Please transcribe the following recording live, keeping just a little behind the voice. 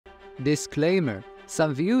Disclaimer: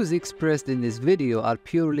 some views expressed in this video are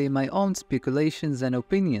purely my own speculations and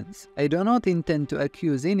opinions. I do not intend to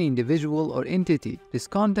accuse any individual or entity. This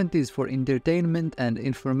content is for entertainment and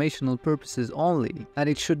informational purposes only, and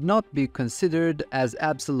it should not be considered as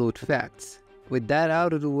absolute facts. With that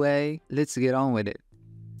out of the way, let's get on with it.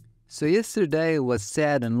 So yesterday I was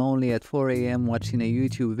sad and lonely at 4 AM watching a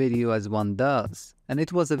YouTube video as one does. And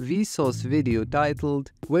it was a Vsauce video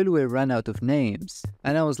titled, "Will we run out of names?"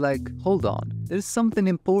 And I was like, hold on, there's something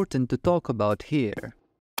important to talk about here.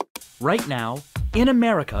 Right now, in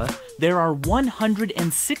America, there are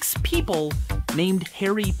 106 people named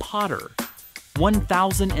Harry Potter,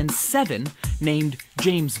 1,007 named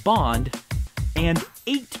James Bond, and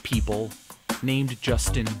 8 people named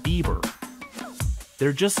Justin Bieber.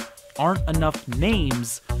 There just aren't enough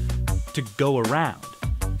names to go around.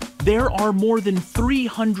 There are more than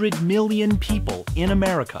 300 million people in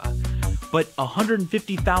America, but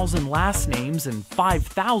 150,000 last names and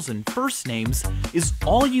 5,000 first names is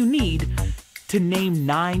all you need to name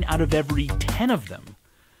 9 out of every 10 of them.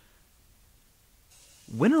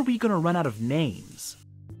 When are we gonna run out of names?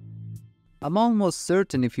 I'm almost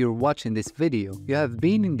certain if you're watching this video, you have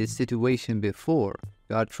been in this situation before.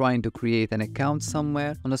 You are trying to create an account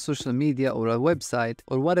somewhere on a social media or a website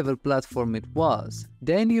or whatever platform it was.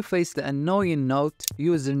 Then you face the annoying note,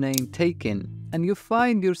 "username taken," and you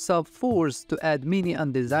find yourself forced to add many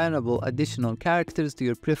undesirable additional characters to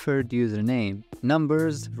your preferred username.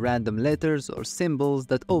 Numbers, random letters, or symbols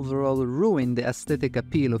that overall ruin the aesthetic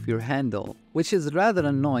appeal of your handle. Which is rather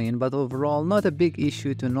annoying, but overall not a big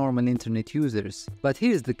issue to normal internet users. But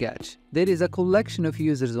here's the catch. There is a collection of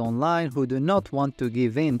users online who do not want to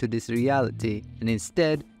give in to this reality, and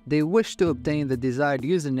instead, they wish to obtain the desired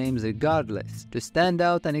usernames regardless, to stand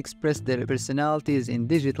out and express their personalities in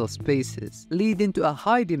digital spaces, leading to a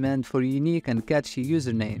high demand for unique and catchy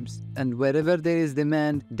usernames. And wherever there is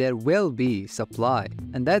demand, there will be supply.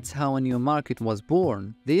 And that's how a new market was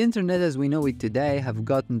born. The internet as we know it today have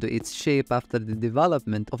gotten to its shape after the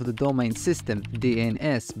development of the domain system,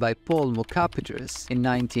 DNS, by Paul Mockapodros in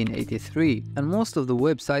 1983. And most of the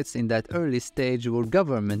websites in that early stage were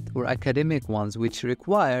government or academic ones, which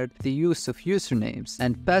required the use of usernames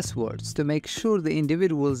and passwords to make sure the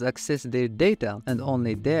individuals access their data and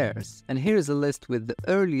only theirs. And here's a list with the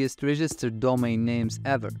earliest registered domain names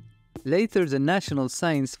ever. Later, the National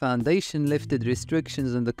Science Foundation lifted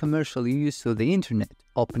restrictions on the commercial use of the internet,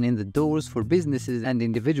 opening the doors for businesses and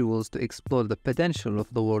individuals to explore the potential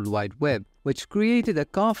of the World Wide Web, which created a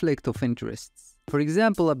conflict of interests. For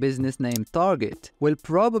example, a business named Target will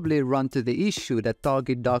probably run to the issue that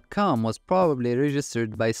Target.com was probably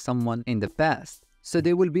registered by someone in the past. So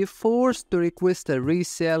they will be forced to request a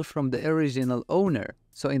resale from the original owner.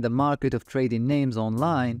 So in the market of trading names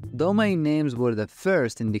online, domain names were the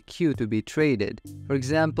first in the queue to be traded. For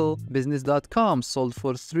example, Business.com sold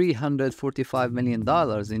for $345 million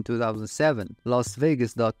in 2007.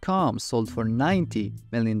 LasVegas.com sold for $90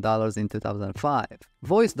 million in 2005.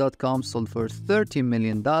 Voice.com sold for $30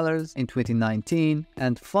 million in 2019,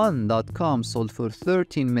 and Fun.com sold for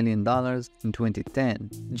 $13 million in 2010.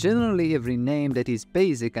 Generally, every name that is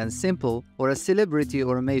basic and simple, or a celebrity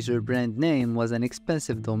or a major brand name, was an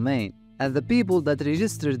expensive domain. And the people that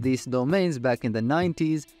registered these domains back in the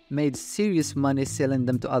 90s made serious money selling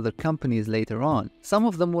them to other companies later on. Some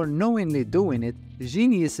of them were knowingly doing it,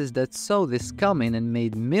 geniuses that saw this coming and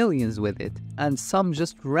made millions with it. And some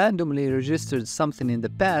just randomly registered something in the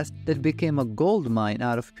past that became a gold mine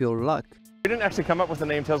out of pure luck. We didn't actually come up with the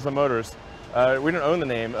name Tesla Motors. We didn't own the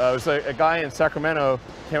name. It was a guy in Sacramento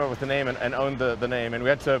came up with the name and owned the name, and we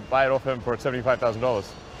had to buy it off him for $75,000.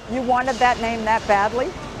 You wanted that name that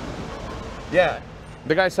badly? Yeah.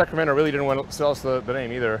 The guy in Sacramento really didn't want to sell us the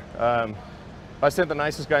name either. I sent the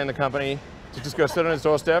nicest guy in the company to just go sit on his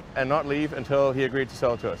doorstep and not leave until he agreed to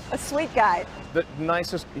sell it to us. A sweet guy. The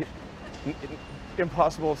nicest,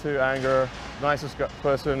 impossible to anger, nicest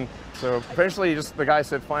person. So eventually the guy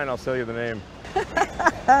said, "Fine, I'll sell you the name."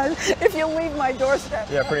 If you leave my doorstep.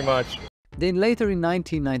 Yeah, pretty much. Then later in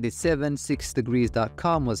 1997,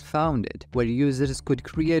 6degrees.com was founded, where users could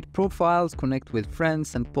create profiles, connect with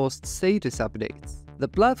friends, and post status updates. The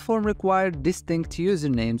platform required distinct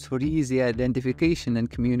usernames for easy identification and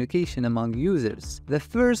communication among users, the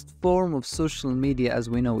first form of social media as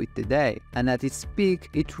we know it today, and at its peak,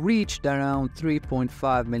 it reached around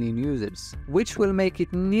 3.5 million users, which will make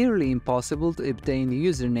it nearly impossible to obtain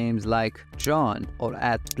usernames like John or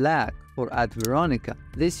 @Black or @Veronica.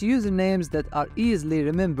 These usernames that are easily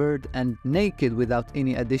remembered and naked without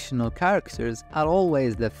any additional characters are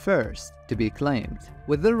always the first to be claimed.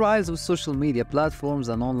 With the rise of social media platforms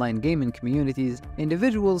and online gaming communities,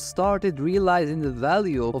 individuals started realizing the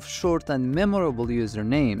value of short and memorable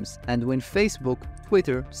usernames, and when Facebook,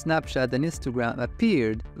 Twitter, Snapchat, and Instagram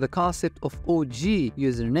appeared, the concept of OG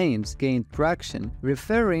usernames gained traction,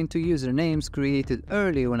 referring to usernames created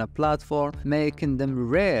early on a platform, making them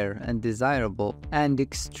rare and desirable, and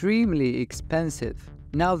extremely expensive.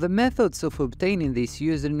 Now, the methods of obtaining these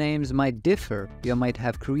usernames might differ. You might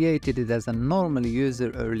have created it as a normal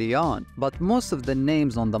user early on, but most of the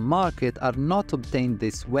names on the market are not obtained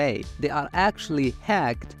this way. They are actually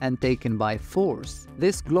hacked and taken by force.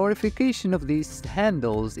 This glorification of these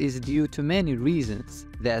handles is due to many reasons.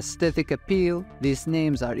 The aesthetic appeal, these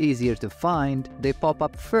names are easier to find, they pop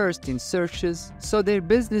up first in searches, so their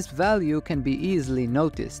business value can be easily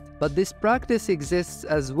noticed. But this practice exists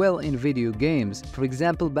as well in video games. For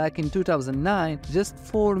example, back in 2009, just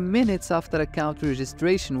 4 minutes after account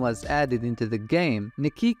registration was added into the game,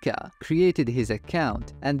 Nikika created his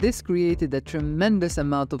account, and this created a tremendous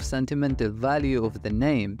amount of sentimental value of the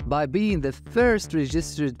name. By being the first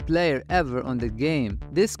registered player ever on the game,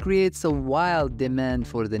 this creates a wild demand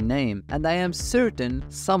for the name, and I am certain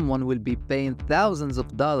someone will be paying thousands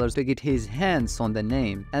of dollars to get his hands on the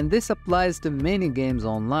name. And this applies to many games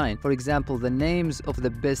online. For example, the names of the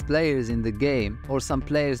best players in the game, or some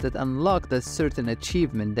players that unlocked a certain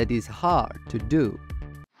achievement that is hard to do.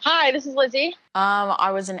 Hi, this is Lizzie.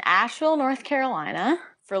 I was in Asheville, North Carolina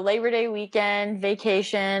for Labor Day weekend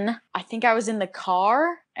vacation. I think I was in the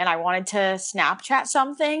car and I wanted to Snapchat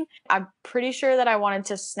something. I'm pretty sure that I wanted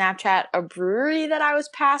to Snapchat a brewery that I was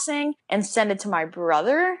passing and send it to my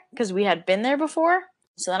brother because we had been there before.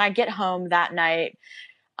 So then I get home that night,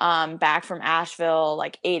 back from Asheville,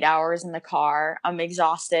 like 8 hours in the car. I'm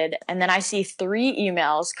exhausted. And then I see 3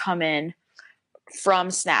 emails come in from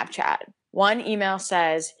Snapchat. One email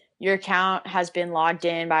says, your account has been logged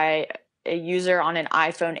in by a user on an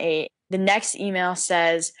iPhone 8. The next email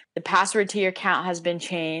says, the password to your account has been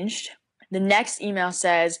changed. The next email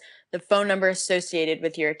says, the phone number associated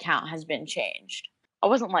with your account has been changed. I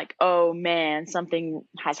wasn't like, oh man, something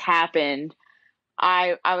has happened.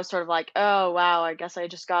 I was sort of like, oh wow, I guess I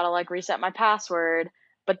just gotta like reset my password.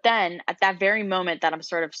 But then at that very moment that I'm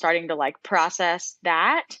sort of starting to like process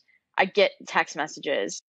that, I get text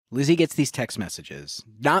messages. Lizzie gets these text messages,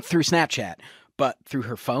 not through Snapchat, but through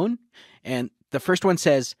her phone. And the first one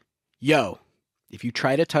says, yo, if you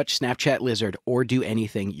try to touch Snapchat Lizard or do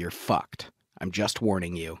anything, you're fucked. I'm just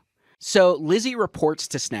warning you. So Lizzie reports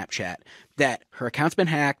to Snapchat that her account's been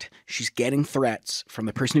hacked. She's getting threats from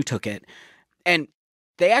the person who took it. And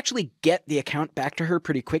they actually get the account back to her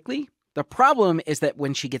pretty quickly. The problem is that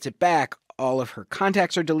when she gets it back, all of her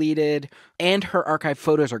contacts are deleted and her archived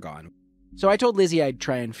photos are gone. So I told Lizzie I'd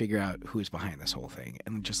try and figure out who's behind this whole thing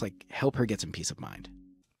and just like help her get some peace of mind.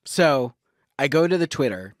 So I go to the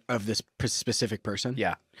Twitter of this specific person.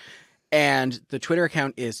 Yeah. And the Twitter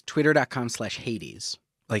account is twitter.com/Hades.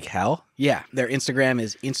 Like hell? Yeah. Their Instagram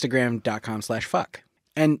is instagram.com/fuck.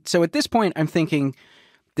 And so at this point, I'm thinking,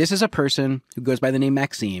 this is a person who goes by the name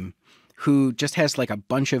Maxime, who just has like a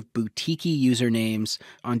bunch of boutique-y usernames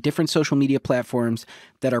on different social media platforms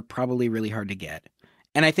that are probably really hard to get.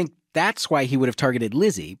 And I think that's why he would have targeted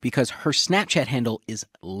Lizzie, because her Snapchat handle is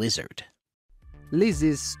Lizard.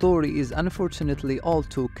 Lizzie's story is unfortunately all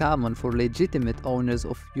too common for legitimate owners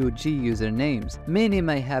of UG usernames. Many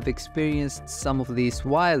may have experienced some of these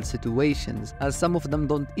wild situations, as some of them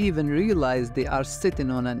don't even realize they are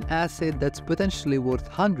sitting on an asset that's potentially worth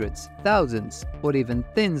hundreds, thousands, or even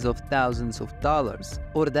tens of thousands of dollars,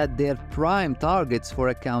 or that they're prime targets for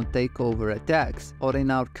account takeover attacks, or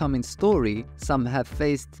in our coming story, some have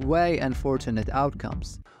faced way unfortunate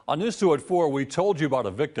outcomes. On News 2 at 4, we told you about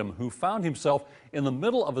a victim who found himself in the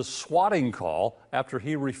middle of a swatting call after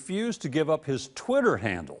he refused to give up his Twitter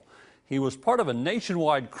handle. He was part of a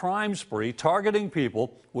nationwide crime spree targeting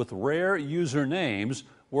people with rare usernames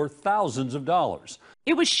worth thousands of dollars.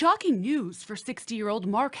 It was shocking news for 60-year-old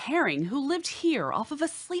Mark Herring, who lived here off of a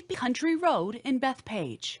sleepy country road in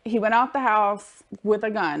Bethpage. He went out the house with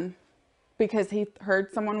a gun because he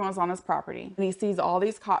heard someone was on his property, and he sees all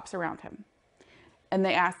these cops around him. And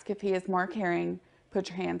they ask if he is Mark Herring, put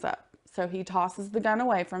your hands up. So he tosses the gun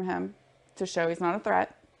away from him to show he's not a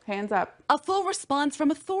threat. Hands up. A full response from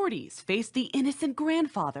authorities faced the innocent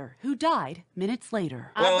grandfather who died minutes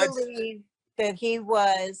later. I believe that he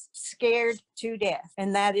was scared to death,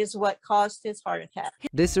 and that is what caused his heart attack.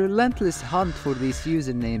 This relentless hunt for these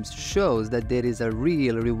usernames shows that there is a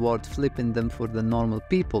real reward flipping them for the normal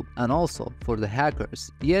people and also for the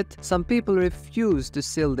hackers. Yet, some people refuse to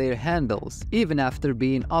sell their handles, even after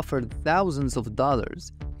being offered thousands of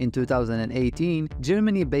dollars. In 2018,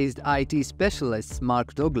 Germany-based IT specialist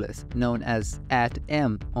Mark Douglas, known as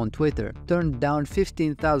 @M on Twitter, turned down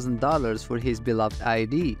 $15,000 for his beloved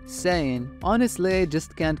ID, saying, "Honestly, I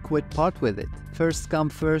just can't quit part with it. First come,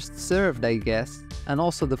 first served, I guess." And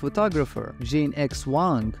also the photographer, Gene X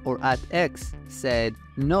Wang, or @X, said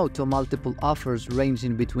no to multiple offers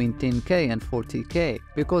ranging between 10K and 40K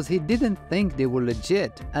because he didn't think they were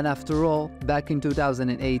legit. And after all, back in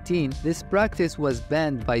 2018, this practice was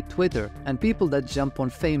banned by Twitter, and people that jump on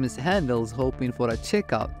famous handles hoping for a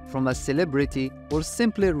checkout from a celebrity were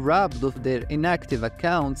simply robbed of their inactive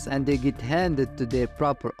accounts and they get handed to their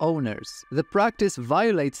proper owners. The practice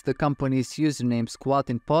violates the company's username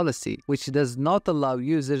squatting policy, which does not allow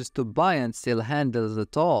users to buy and sell handles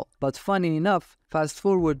at all. But funny enough, fast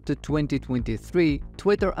forward to 2023,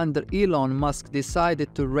 Twitter under Elon Musk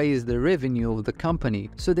decided to raise the revenue of the company,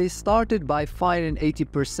 so they started by firing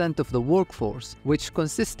 80% of the workforce, which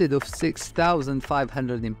consisted of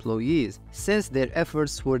 6,500 employees, since their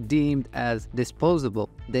efforts were deemed as disposable.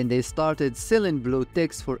 Then they started selling blue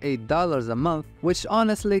ticks for $8 a month, which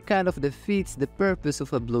honestly kind of defeats the purpose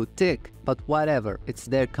of a blue tick. But whatever, it's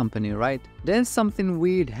their company, right? Then something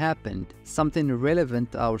weird happened, something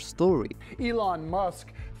relevant to our story. Elon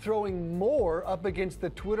Musk throwing more up against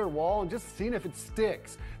the Twitter wall and just seeing if it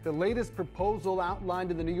sticks. The latest proposal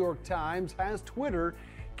outlined in the New York Times has Twitter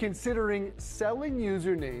considering selling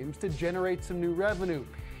usernames to generate some new revenue.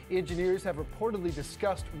 Engineers have reportedly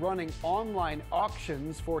discussed running online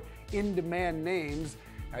auctions for in-demand names.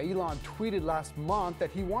 Now, Elon tweeted last month that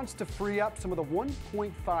he wants to free up some of the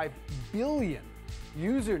 1.5 billion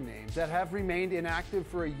usernames that have remained inactive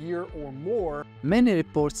for a year or more. Many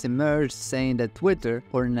reports emerged saying that Twitter,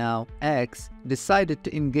 or now X, decided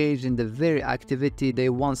to engage in the very activity they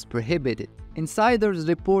once prohibited. Insiders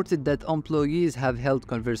reported that employees have held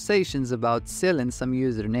conversations about selling some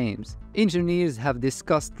usernames. Engineers have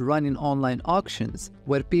discussed running online auctions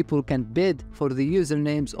where people can bid for the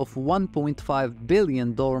usernames of 1.5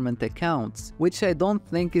 billion dormant accounts, which I don't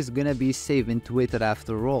think is gonna be saving Twitter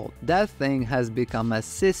after all. That thing has become a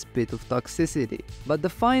cesspit of toxicity. But the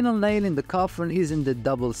final nail in the coffin isn't the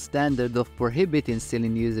double standard of prohibiting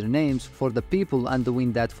selling usernames for the people and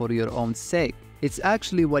doing that for your own sake. It's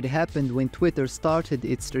actually what happened when Twitter started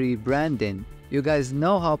its rebranding. You guys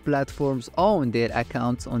know how platforms own their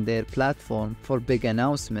accounts on their platform for big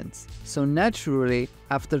announcements. So naturally,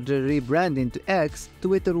 after the rebranding to X,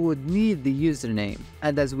 Twitter would need the username.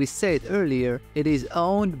 And as we said earlier, it is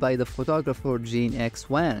owned by the photographer Gene X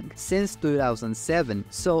Wang since 2007.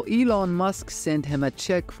 So Elon Musk sent him a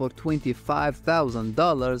check for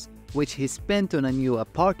 $25,000, which he spent on a new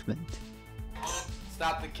apartment.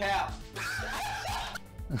 Stop the cap.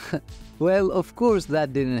 Well, of course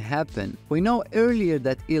that didn't happen. We know earlier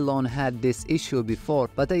that Elon had this issue before,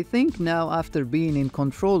 but I think now after being in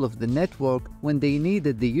control of the network, when they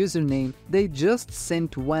needed the username, they just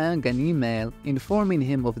sent Wang an email informing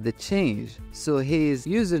him of the change. So his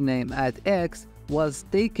username @X was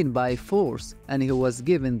taken by force and he was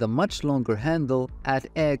given the much longer handle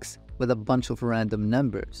 @X with a bunch of random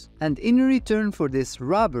numbers. And in return for this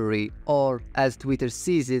robbery, or as Twitter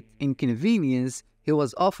sees it, inconvenience, he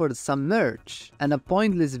was offered some merch and a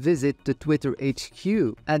pointless visit to Twitter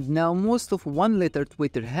HQ. And now most of one-letter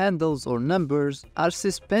Twitter handles or numbers are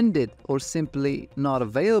suspended or simply not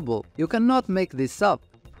available. You cannot make this up.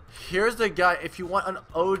 Here's the guy. If you want an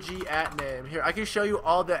OG @name, here I can show you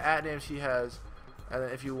all the @names he has. And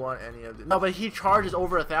then if you want any of them. No, but he charges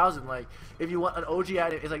over 1,000. Like, if you want an OG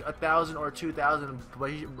 @name, it's like 1,000 or 2,000.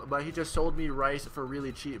 But he just sold me rice for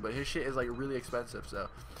really cheap. But his shit is like really expensive, so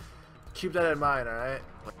keep that in mind, alright?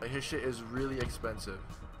 Like, his shit is really expensive.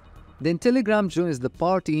 Then Telegram joins the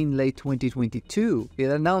party in late 2022. It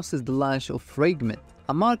announces the launch of Fragment,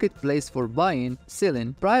 a marketplace for buying,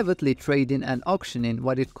 selling, privately trading and auctioning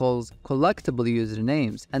what it calls collectible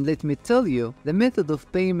usernames. And let me tell you, the method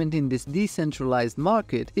of payment in this decentralized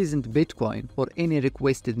market isn't Bitcoin or any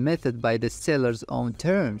requested method by the seller's own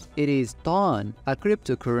terms. It is TON, a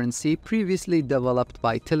cryptocurrency previously developed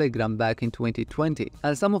by Telegram back in 2020.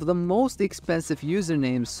 And some of the most expensive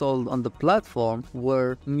usernames sold on the platform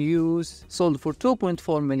were Muse, sold for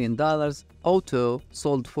 $2.4 million, Auto,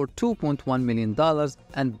 sold for $2.1 million,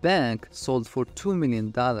 and Bank, sold for $2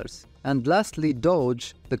 million. And lastly,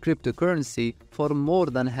 Doge, the cryptocurrency for more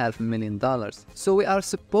than $500,000. So we are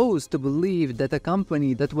supposed to believe that a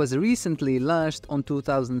company that was recently launched on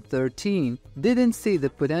 2013 didn't see the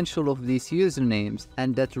potential of these usernames,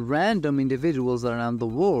 and that random individuals around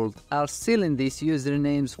the world are selling these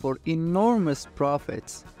usernames for enormous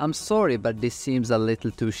profits. I'm sorry, but this seems a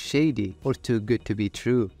little too shady or too good to be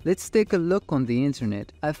true. Let's take a look on the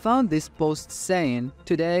internet. I found this post saying,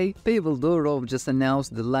 today, Pavel Durov just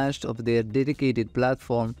announced the launch of their dedicated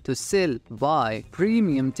platform to sell, buy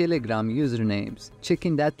premium Telegram usernames.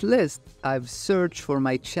 Checking that list, I've searched for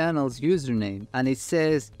my channel's username and it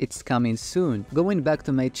says it's coming soon. Going back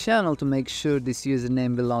to my channel to make sure this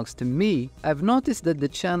username belongs to me, I've noticed that the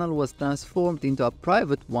channel was transformed into a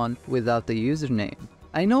private one without a username.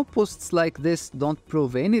 I know posts like this don't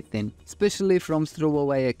prove anything, especially from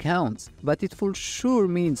throwaway accounts, but it for sure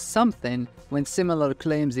means something when similar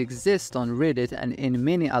claims exist on Reddit and in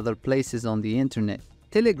many other places on the internet.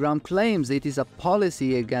 Telegram claims it is a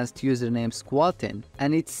policy against username squatting,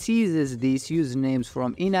 and it seizes these usernames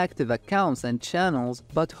from inactive accounts and channels,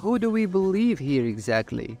 but who do we believe here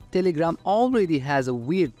exactly? Telegram already has a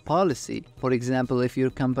weird policy. For example, if your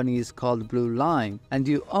company is called Blue Line, and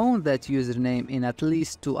you own that username in at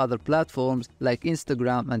least 2 other platforms like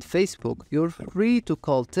Instagram and Facebook, you're free to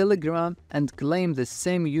call Telegram and claim the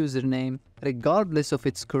same username regardless of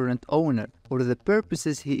its current owner or the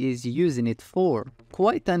purposes he is using it for.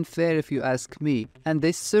 Quite unfair if you ask me, and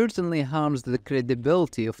this certainly harms the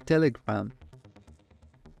credibility of Telegram.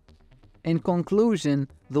 In conclusion,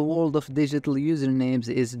 the world of digital usernames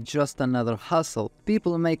is just another hustle.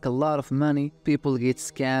 People make a lot of money, people get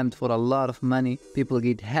scammed for a lot of money, people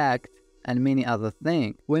get hacked, and many other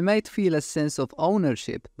things. We might feel a sense of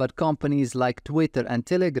ownership, but companies like Twitter and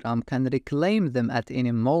Telegram can reclaim them at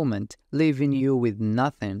any moment, leaving you with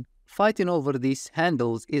nothing. Fighting over these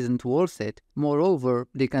handles isn't worth it. Moreover,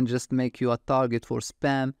 they can just make you a target for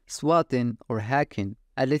spam, swatting, or hacking.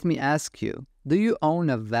 And let me ask you, do you own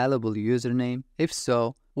a valuable username? If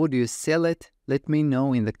so, would you sell it? Let me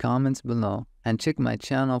know in the comments below, and check my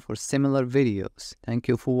channel for similar videos. Thank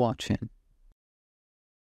you for watching.